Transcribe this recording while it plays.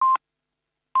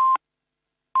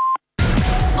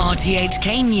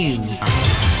RTHK News.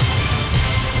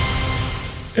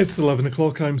 It's 11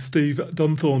 o'clock. I'm Steve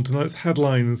Dunthorne. Tonight's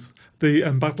headlines. The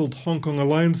embattled Hong Kong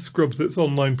Alliance scrubs its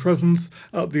online presence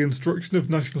at the instruction of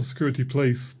National Security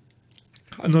Police.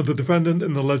 Another defendant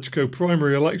in the LegCo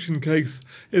primary election case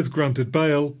is granted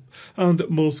bail, and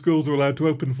more schools are allowed to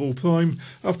open full-time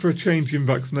after a change in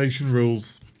vaccination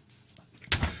rules.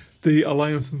 The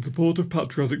Alliance in Support of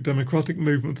Patriotic Democratic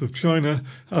Movements of China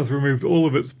has removed all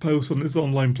of its posts on its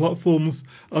online platforms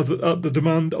at the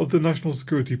demand of the National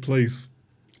Security Police.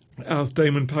 As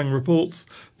Damon Pang reports,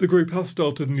 the group has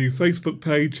started a new Facebook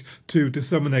page to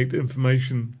disseminate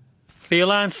information. The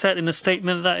Alliance said in a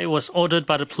statement that it was ordered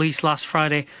by the police last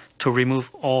Friday to remove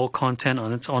all content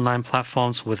on its online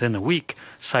platforms within a week,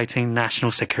 citing national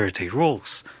security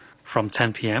rules. From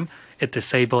 10 p.m., it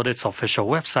disabled its official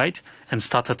website and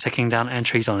started taking down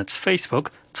entries on its Facebook,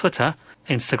 Twitter,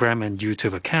 Instagram and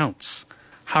YouTube accounts.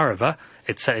 However,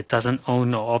 it said it doesn't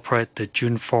own or operate the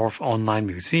June 4th online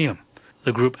museum.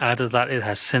 The group added that it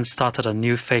has since started a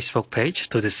new Facebook page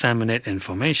to disseminate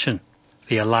information.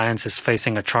 The Alliance is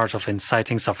facing a charge of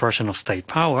inciting subversion of state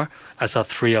power, as are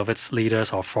three of its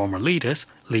leaders or former leaders,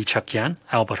 Lee Cheuk-yan,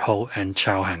 Albert Ho and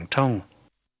Chow Hang-tung.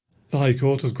 The High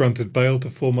Court has granted bail to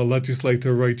former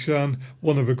legislator Ray Chan,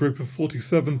 one of a group of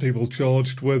 47 people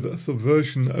charged with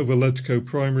subversion over LegCo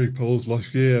primary polls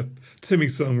last year. Timmy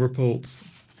Sung reports.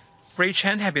 Ray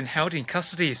Chan had been held in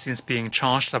custody since being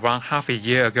charged around half a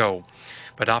year ago.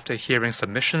 But after hearing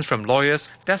submissions from lawyers,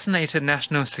 designated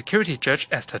National Security Judge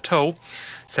Esther To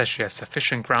says she has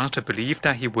sufficient grounds to believe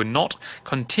that he would not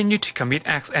continue to commit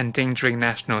acts endangering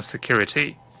national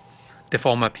security. The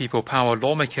former People Power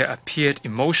lawmaker appeared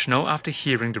emotional after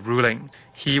hearing the ruling.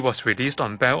 He was released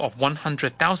on bail of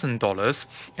 $100,000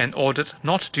 and ordered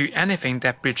not to do anything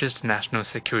that breaches the national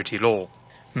security law.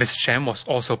 Ms. Chan was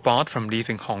also barred from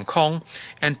leaving Hong Kong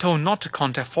and told not to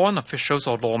contact foreign officials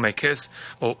or lawmakers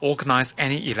or organize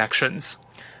any elections.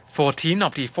 14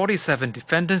 of the 47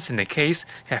 defendants in the case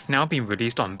have now been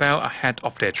released on bail ahead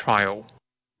of their trial.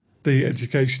 The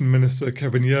Education Minister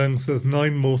Kevin Yeung says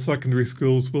 9 more secondary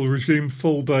schools will resume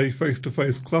full-day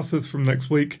face-to-face classes from next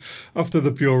week after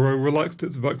the Bureau relaxed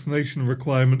its vaccination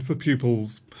requirement for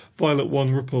pupils. Violet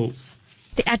Wong reports.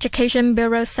 The Education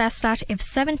Bureau says that if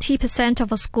 70%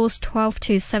 of a school's 12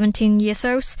 to 17 years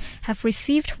olds have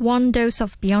received 1 dose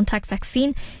of BioNTech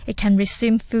vaccine, it can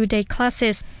resume full-day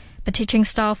classes. But teaching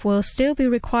staff will still be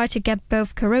required to get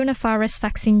both coronavirus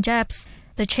vaccine jabs.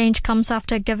 The change comes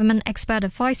after government expert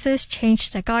advisors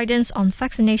changed their guidance on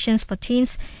vaccinations for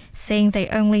teens, saying they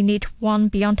only need 1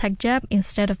 BioNTech jab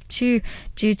instead of 2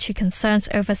 due to concerns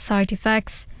over side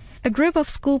effects. A group of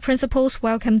school principals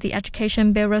welcomed the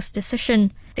Education Bureau's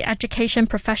decision. The Education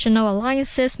Professional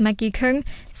Alliance's Maggie Kung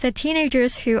said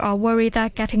teenagers who are worried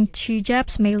that getting 2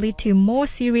 jabs may lead to more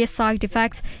serious side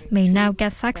effects may now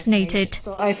get vaccinated.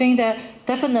 So I think that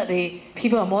definitely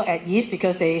people are more at ease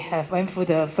because they have went through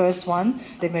the first one.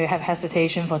 They may have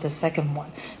hesitation for the second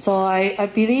one. So I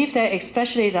believe that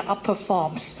especially the upper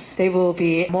forms, they will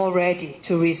be more ready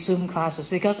to resume classes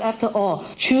because after all,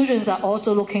 children are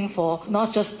also looking for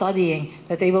not just studying,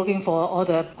 but they're looking for all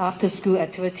the after-school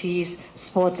activities,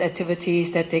 sports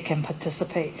activities that they can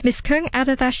participate. Ms. Kung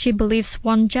added that she believes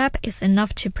 1 jab is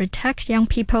enough to protect young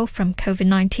people from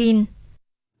COVID-19.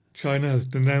 China has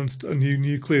denounced a new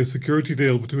nuclear security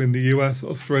deal between the US,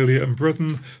 Australia and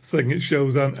Britain, saying it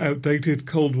shows an outdated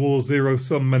Cold War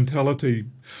zero-sum mentality.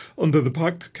 Under the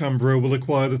pact, Canberra will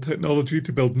acquire the technology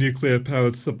to build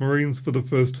nuclear-powered submarines for the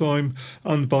first time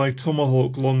and buy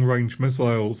Tomahawk long-range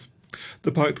missiles.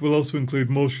 The pact will also include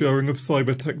more sharing of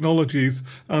cyber technologies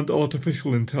and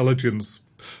artificial intelligence.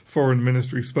 Foreign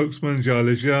Ministry spokesman Jia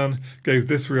Lijian gave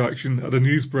this reaction at a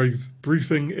news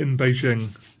briefing in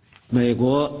Beijing.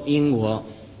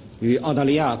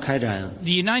 The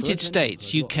United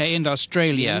States, UK and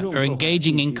Australia are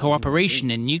engaging in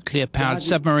cooperation in nuclear-powered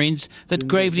submarines that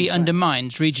gravely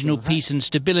undermines regional peace and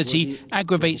stability,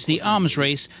 aggravates the arms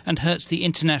race and hurts the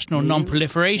international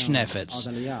non-proliferation efforts.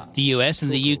 The US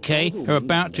and the UK are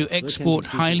about to export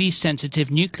highly sensitive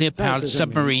nuclear-powered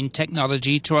submarine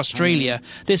technology to Australia.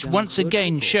 This once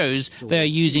again shows they are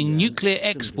using nuclear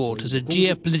export as a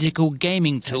geopolitical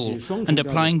gaming tool and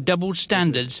applying double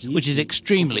standards, which is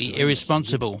extremely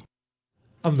irresponsible.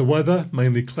 And the weather,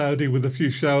 mainly cloudy with a few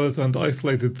showers and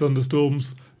isolated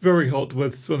thunderstorms. Very hot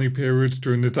with sunny periods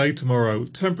during the day tomorrow.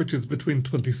 Temperatures between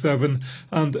 27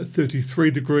 and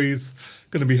 33 degrees.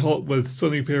 Going to be hot with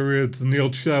sunny periods and the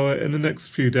odd shower in the next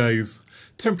few days.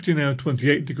 Temperature now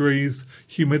 28 degrees,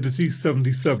 humidity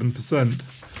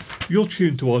 77%. You're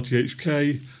tuned to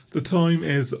RTHK. The time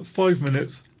is 5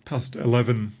 minutes past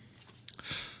 11.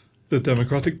 The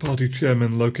Democratic Party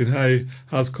chairman, Lo Kin-hei,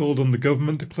 has called on the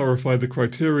government to clarify the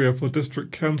criteria for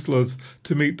district councillors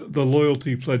to meet the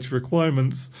loyalty pledge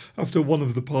requirements after one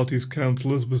of the party's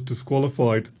councillors was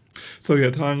disqualified.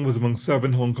 So-Yet Hang was among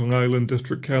 7 Hong Kong Island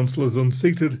district councillors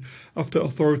unseated after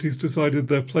authorities decided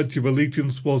their pledge of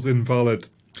allegiance was invalid.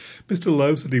 Mr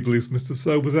Low said he believes Mr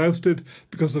So was ousted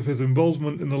because of his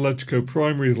involvement in the LegCo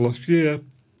primaries last year,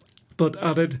 but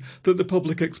added that the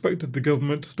public expected the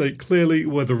government to state clearly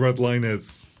where the red line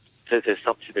is. It is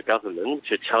up to the government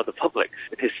to tell the public.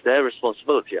 It is their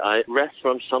responsibility. I read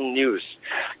from some news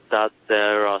that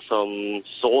there are some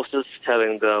sources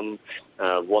telling them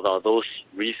what are those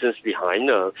reasons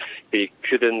behind. They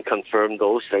couldn't confirm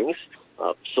those things.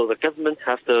 So the government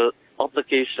have the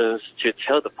obligations to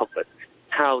tell the public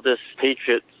how this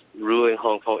patriot ruling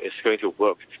Hong Kong is going to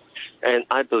work. And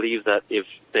I believe that if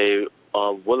they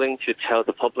are willing to tell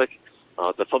the public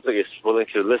is willing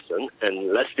to listen.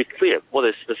 And let's be clear, what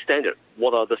is the standard?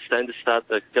 What are the standards that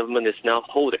the government is now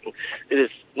holding? It is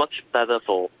much better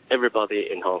for everybody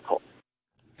in Hong Kong.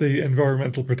 The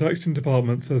Environmental Protection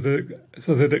Department says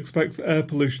it expects air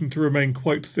pollution to remain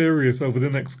quite serious over the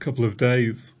next couple of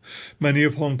days. Many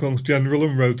of Hong Kong's general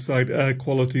and roadside air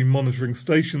quality monitoring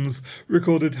stations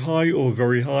recorded high or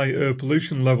very high air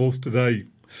pollution levels today.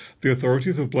 The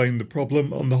authorities have blamed the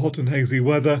problem on the hot and hazy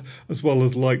weather as well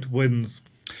as light winds.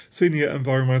 Senior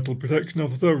Environmental Protection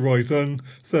Officer Roy Zheng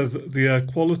says the air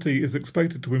quality is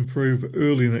expected to improve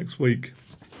early next week.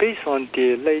 Based on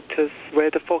the latest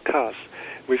weather forecast,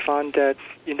 we found that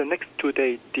in the next 2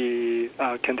 days, the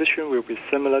condition will be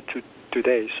similar to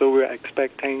today. So we're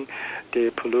expecting the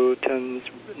pollutants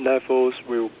levels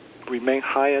will remain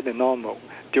higher than normal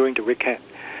during the weekend.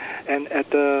 And at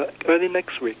the early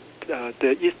next week,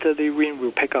 the easterly wind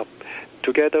will pick up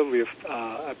together with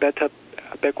a better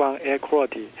background air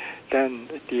quality. Then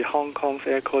the Hong Kong's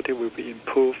air quality will be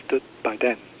improved by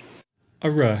then. A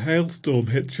rare hailstorm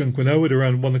hit Chung Kwan O at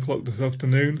around 1 o'clock this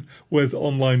afternoon, with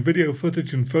online video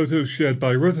footage and photos shared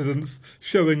by residents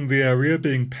showing the area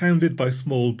being pounded by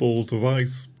small balls of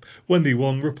ice. Wendy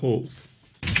Wong reports.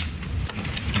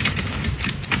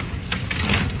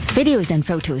 Videos and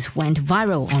photos went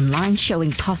viral online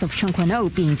showing parts of Chung Kwan O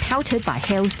being pelted by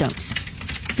hailstones.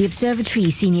 The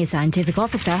observatory's senior scientific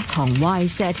officer, Hong Wai,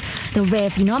 said the rare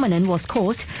phenomenon was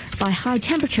caused by high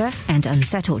temperature and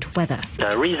unsettled weather.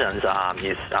 The reasons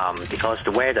is because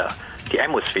the weather, the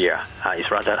atmosphere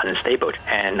is rather unstable,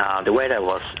 and the weather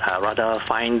was rather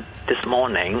fine this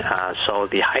morning, so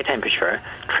the high temperature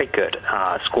triggered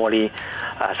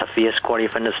severe squally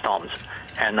thunderstorms.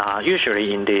 And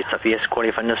usually in the severe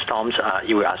squally thunderstorms,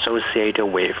 you will associate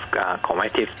with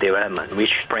convective development,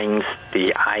 which brings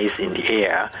the ice in the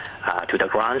air to the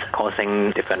ground,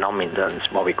 causing the phenomenon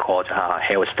what we call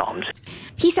hailstorms.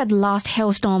 He said the last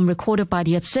hailstorm recorded by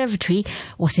the observatory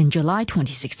was in July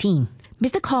 2016.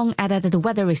 Mr. Kong added that the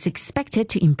weather is expected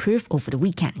to improve over the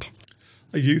weekend.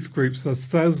 A youth group says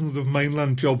thousands of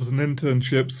mainland jobs and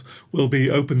internships will be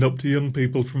opened up to young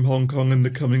people from Hong Kong in the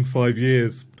coming 5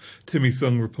 years. Timmy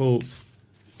Sung reports.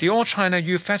 The All China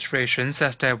Youth Federation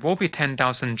says there will be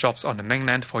 10,000 jobs on the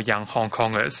mainland for young Hong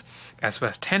Kongers, as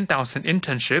well as 10,000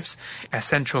 internships at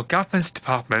central government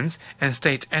departments and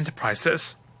state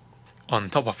enterprises. On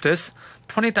top of this,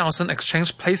 20,000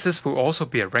 exchange places will also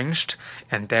be arranged,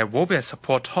 and there will be a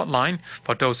support hotline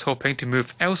for those hoping to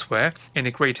move elsewhere in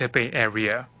the Greater Bay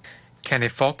Area. Kenny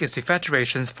Fogg is the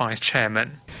Federation's vice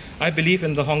chairman. I believe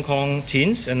in the Hong Kong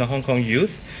teens and the Hong Kong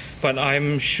youth, but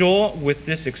I'm sure with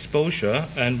this exposure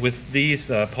and with these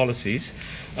policies,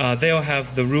 they'll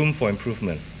have the room for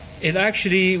improvement. It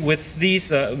actually, with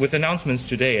these with announcements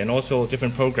today and also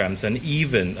different programs and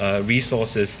even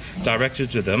resources directed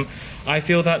to them, I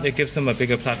feel that it gives them a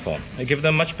bigger platform. It gives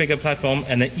them a much bigger platform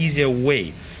and an easier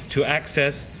way to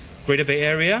access Greater Bay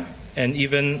Area and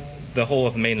even the whole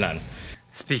of the mainland.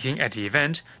 Speaking at the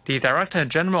event, the Director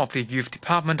General of the Youth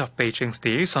Department of Beijing's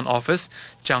Liaison Office,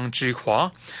 Zhang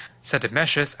Zhihua, said the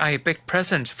measures are a big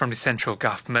present from the central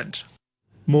government.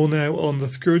 More now on the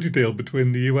security deal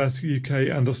between the US, UK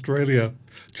and Australia.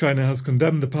 China has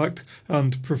condemned the pact,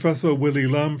 and Professor Willie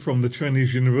Lam from the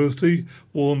Chinese University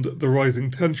warned the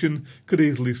rising tension could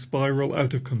easily spiral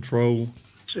out of control.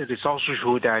 It is also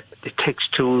true that it takes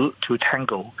two to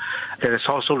tango. There is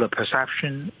also the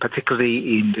perception,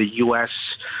 particularly in the US,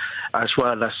 as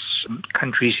well as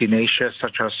countries in Asia,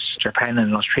 such as Japan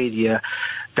and Australia,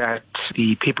 that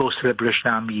the People's Liberation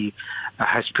Army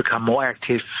has become more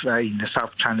active in the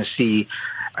South China Sea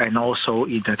and also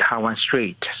in the Taiwan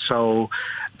Strait. So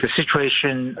The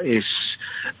situation is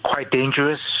quite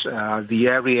dangerous. The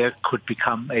area could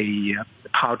become a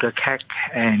powder keg,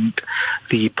 and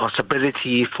the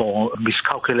possibility for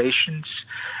miscalculations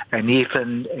and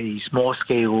even a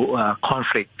small-scale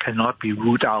conflict cannot be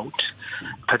ruled out,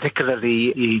 particularly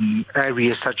in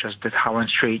areas such as the Taiwan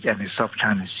Strait and the South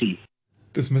China Sea.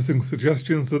 Dismissing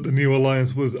suggestions that the new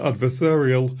alliance was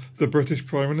adversarial, the British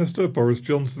Prime Minister Boris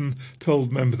Johnson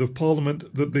told members of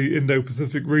Parliament that the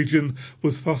Indo-Pacific region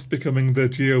was fast becoming the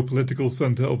geopolitical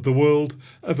centre of the world,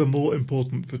 ever more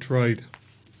important for trade.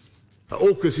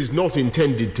 AUKUS is not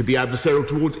intended to be adversarial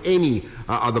towards any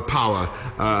other power,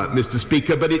 Mr.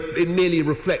 Speaker, but it merely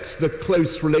reflects the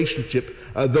close relationship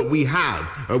that we have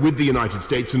with the United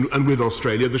States and with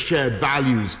Australia, the shared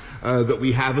values that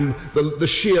we have, and the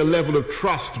sheer level of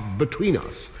trust between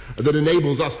us that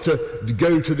enables us to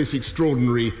go to this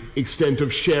extraordinary extent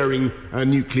of sharing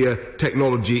nuclear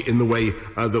technology in the way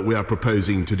that we are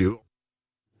proposing to do.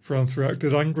 France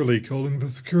reacted angrily, calling the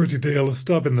security deal a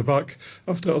stab in the back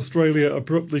after Australia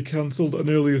abruptly cancelled an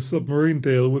earlier submarine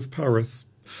deal with Paris.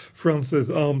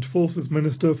 France's Armed Forces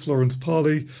Minister Florence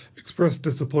Parly expressed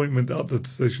disappointment at the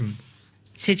decision.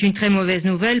 C'est une très mauvaise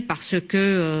nouvelle parce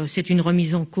que c'est une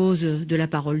remise en cause de la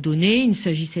parole donnée. Il ne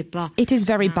s'agissait pas. It is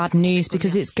very bad news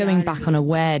because it's going back on a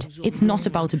word. It's not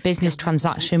about a business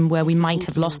transaction where we might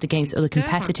have lost against other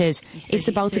competitors. It's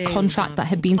about a contract that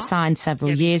had been signed several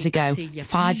years ago,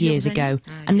 5 years ago.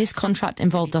 And this contract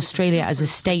involved Australia as a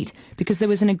state because there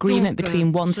was an agreement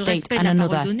between one state and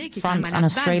another, France and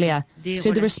Australia.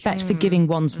 So the respect for giving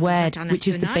one's word, which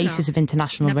is the basis of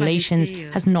international relations,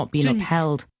 has not been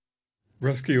upheld.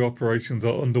 Rescue operations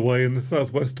are underway in the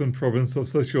southwestern province of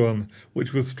Sichuan,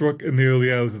 which was struck in the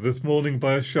early hours of this morning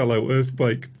by a shallow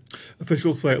earthquake.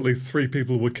 Officials say at least 3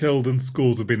 people were killed and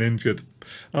scores have been injured.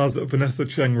 As Vanessa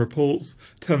Cheng reports,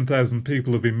 10,000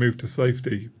 people have been moved to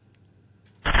safety.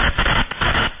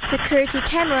 Security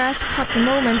cameras caught the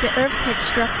moment the earthquake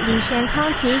struck Liushan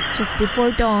County just before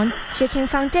dawn, shaking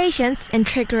foundations and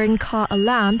triggering car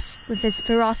alarms with its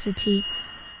ferocity.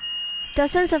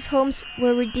 Dozens of homes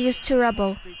were reduced to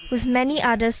rubble, with many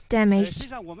others damaged.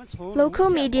 Local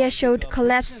media showed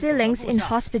collapsed ceilings in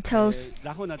hospitals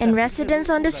and residents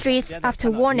on the streets after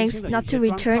warnings not to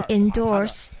return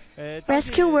indoors.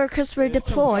 Rescue workers were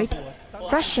deployed,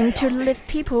 rushing to lift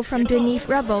people from beneath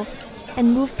rubble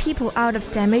and move people out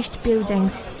of damaged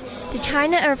buildings. The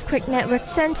China Earthquake Network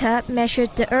Center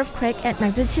measured the earthquake at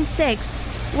magnitude 6,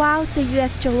 while the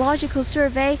U.S. Geological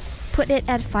Survey put it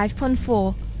at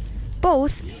 5.4.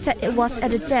 Both said it was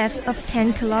at a depth of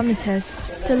 10 kilometers.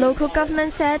 The local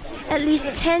government said at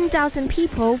least 10,000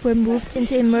 people were moved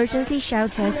into emergency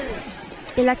shelters.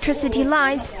 Electricity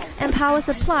lines and power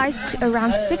supplies to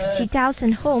around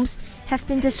 60,000 homes have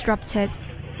been disrupted.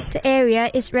 The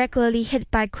area is regularly hit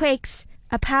by quakes.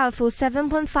 A powerful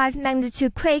 7.5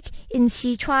 magnitude quake in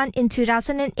Sichuan in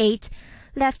 2008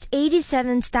 left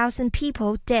 87,000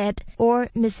 people dead or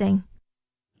missing.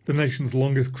 The nation's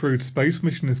longest crewed space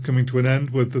mission is coming to an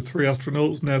end, with the 3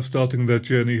 astronauts now starting their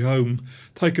journey home.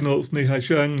 Taikonauts Ni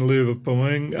Haisheng, Liu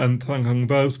Boming and Tang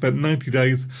Hongbo spent 90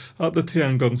 days at the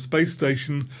Tiangong space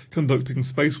station conducting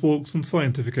spacewalks and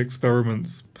scientific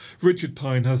experiments. Richard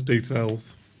Pine has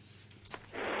details.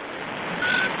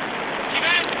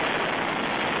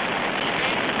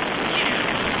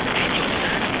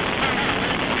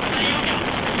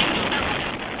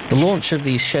 The launch of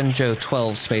the Shenzhou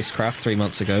 12 spacecraft 3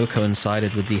 months ago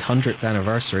coincided with the 100th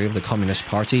anniversary of the Communist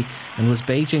Party and was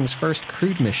Beijing's first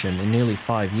crewed mission in nearly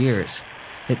 5 years.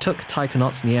 It took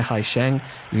taikonauts Nie Haisheng,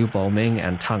 Liu Boming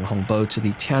and Tang Hongbo to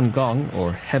the Tiangong,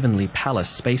 or Heavenly Palace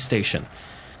space station.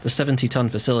 The 70-ton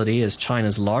facility is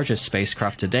China's largest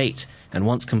spacecraft to date, and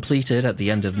once completed at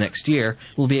the end of next year,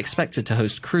 will be expected to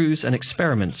host crews and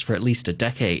experiments for at least a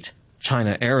decade.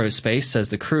 China Aerospace says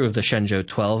the crew of the Shenzhou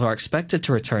 12 are expected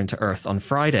to return to Earth on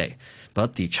Friday,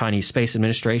 but the Chinese Space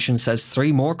Administration says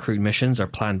 3 more crewed missions are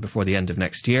planned before the end of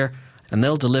next year, and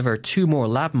they'll deliver 2 more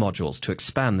lab modules to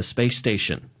expand the space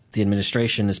station. The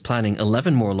administration is planning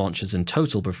 11 more launches in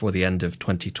total before the end of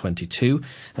 2022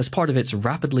 as part of its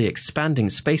rapidly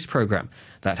expanding space program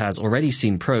that has already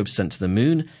seen probes sent to the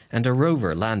moon and a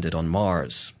rover landed on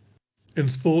Mars. In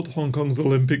sport, Hong Kong's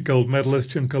Olympic gold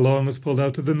medalist Chen Ke-long has pulled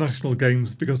out of the National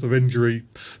Games because of injury.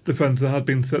 The fencer had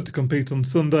been set to compete on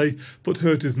Sunday, but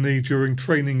hurt his knee during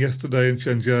training yesterday in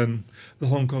Shenzhen. The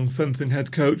Hong Kong fencing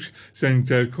head coach, Zheng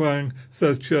Jiaquang,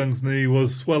 says Chen's knee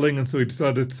was swelling and so he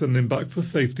decided to send him back for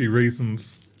safety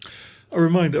reasons. A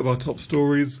reminder of our top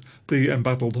stories. The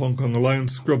embattled Hong Kong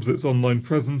Alliance scrubs its online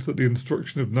presence at the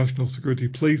instruction of National Security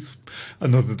Police.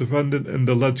 Another defendant in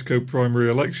the LegCo primary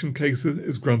election case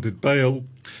is granted bail.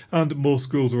 And more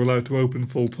schools are allowed to open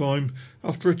full-time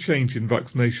after a change in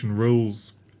vaccination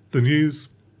rules. The news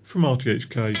from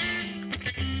RTHK.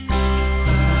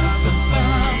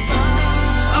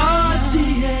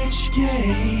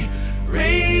 RTHK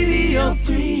Radio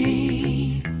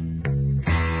 3.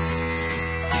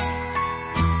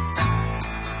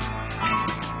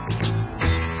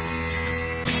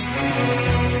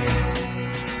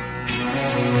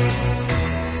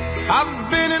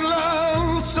 I've been in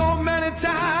love so many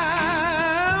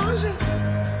times,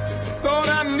 thought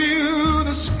I knew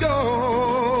the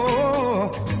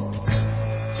score,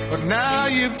 but now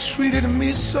you've treated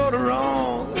me so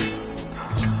wrong,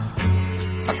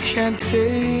 I can't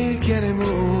take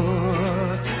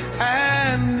anymore,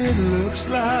 and it looks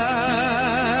like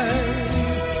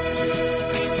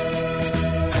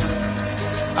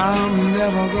I'm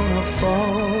never gonna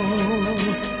fall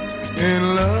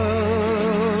in love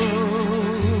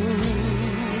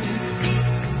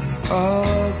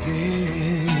again.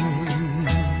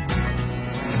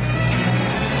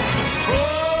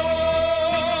 Fall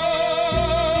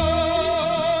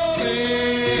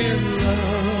in love.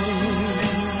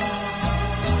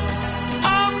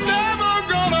 I'm never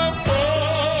gonna fall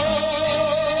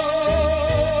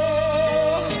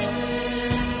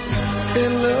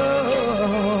in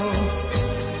love.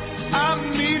 I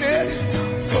mean it.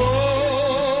 Fall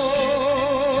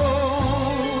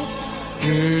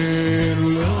in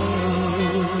love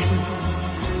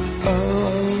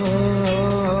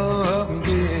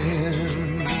again.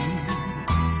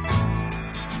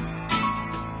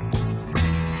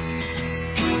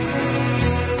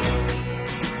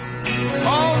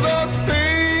 All those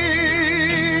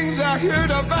things I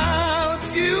heard about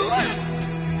you,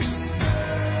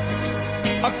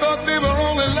 I thought they were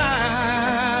only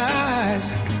lies,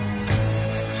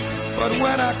 but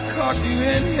when I caught you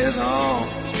in his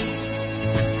arms,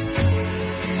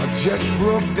 I just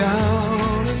broke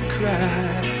down and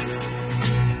cried,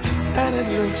 and it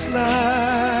looks like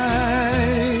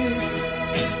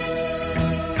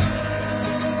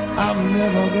I'm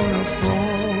never gonna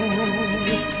fall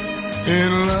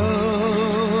in love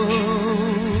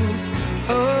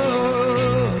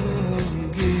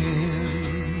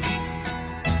again.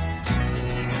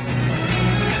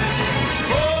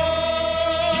 Fall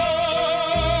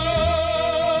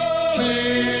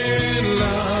in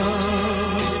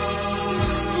love.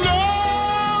 No,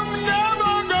 I'm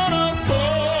never gonna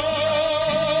fall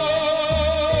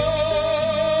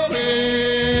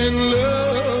in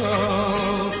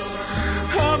love.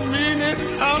 I mean it,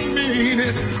 I mean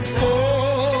it. Fall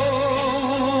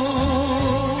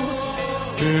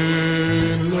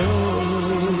in love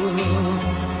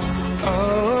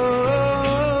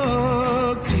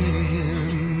again.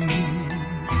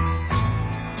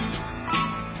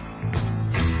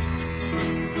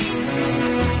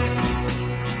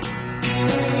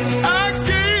 I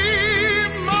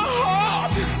gave my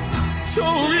heart so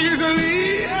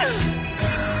easily,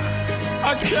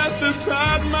 I cast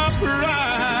aside my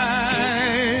pride.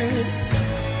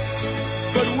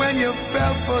 But when you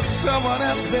fell for someone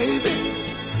else, baby,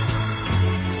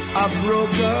 I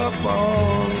broke up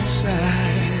all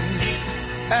inside,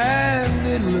 and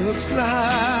it looks like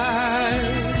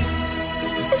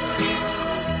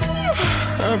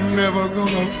I'm never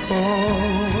gonna fall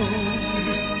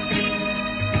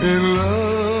in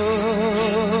love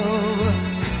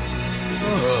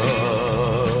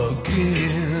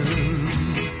again.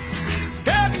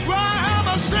 That's why I'm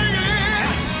a singing.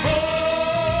 Fall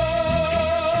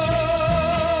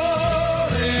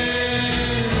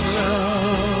in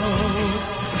love.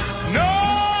 No,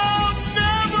 I'm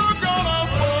never gonna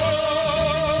fall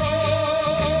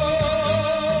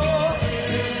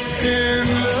in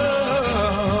love.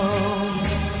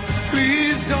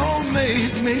 Please don't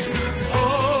make me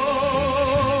fall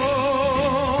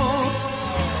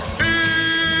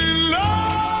in love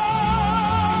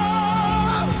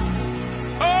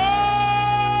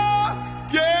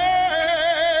again.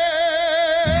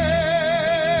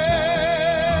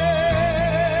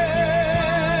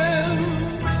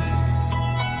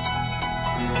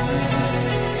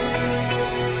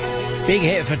 Big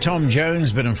hit for Tom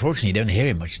Jones, but unfortunately you don't hear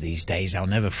him much these days. I'll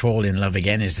Never Fall in Love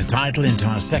Again is the title. Into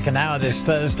our second hour this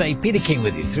Thursday. Peter King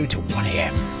with you through to 1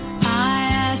 a.m. I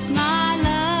asked my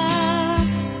love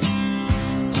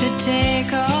to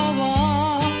take